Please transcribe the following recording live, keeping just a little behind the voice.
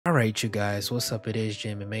Alright you guys, what's up? It is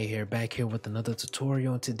JMMA here, back here with another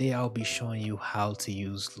tutorial, and today I'll be showing you how to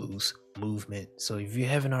use loose movement. So if you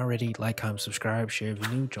haven't already, like, comment, subscribe, share if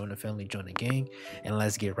you're new, join the family, join the gang, and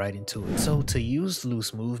let's get right into it. So to use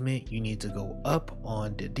loose movement, you need to go up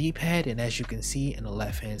on the D-pad, and as you can see in the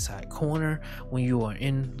left hand side corner, when you are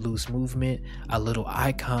in loose movement, a little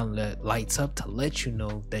icon lights up to let you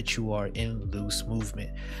know that you are in loose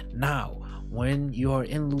movement. Now when you are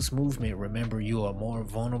in loose movement, remember you are more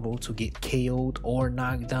vulnerable to get KO'd or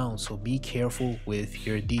knocked down, so be careful with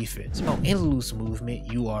your defense. Now in loose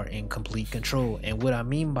movement, you are in complete control, and what I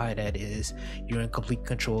mean by that is you're in complete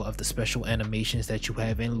control of the special animations that you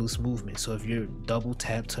have in loose movement. So if you double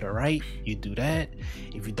tap to the right, you do that.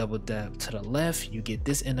 If you double tap to the left, you get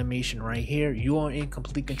this animation right here. You are in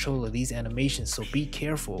complete control of these animations, so be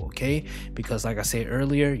careful, okay? Because like I said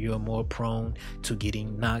earlier, you are more prone to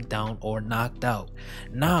getting knocked down or knocked out.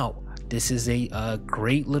 Now this is a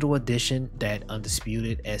great little addition that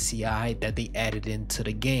Undisputed SCI that they added into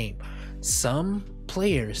the game. Some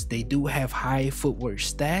players, they do have high footwork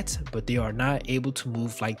stats, but they are not able to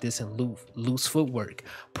move like this in loose footwork.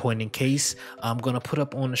 Point in case, I'm gonna put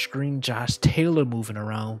up on the screen Josh Taylor moving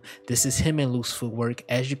around. This is him in loose footwork.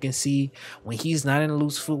 As you can see, when he's not in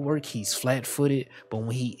loose footwork, he's flat-footed, but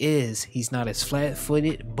when he is, he's not as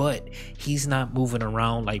flat-footed, but he's not moving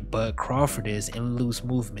around like Bud Crawford is in loose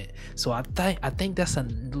movement. So I think that's a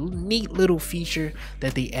neat little feature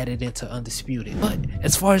that they added into Undisputed. But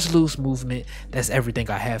as far as loose movement, that's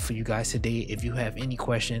everything I have for you guys today. If you have any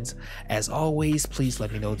questions, as always, please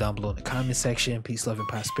let me know down below in the comment section. Peace, love, and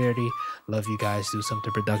prosperity. Love you guys. Do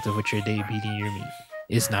something productive with your day. Beating your meat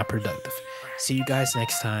is not productive. See you guys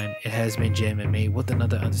next time. It has been JMMA with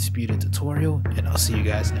another Undisputed tutorial, and I'll see you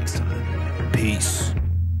guys next time. Peace.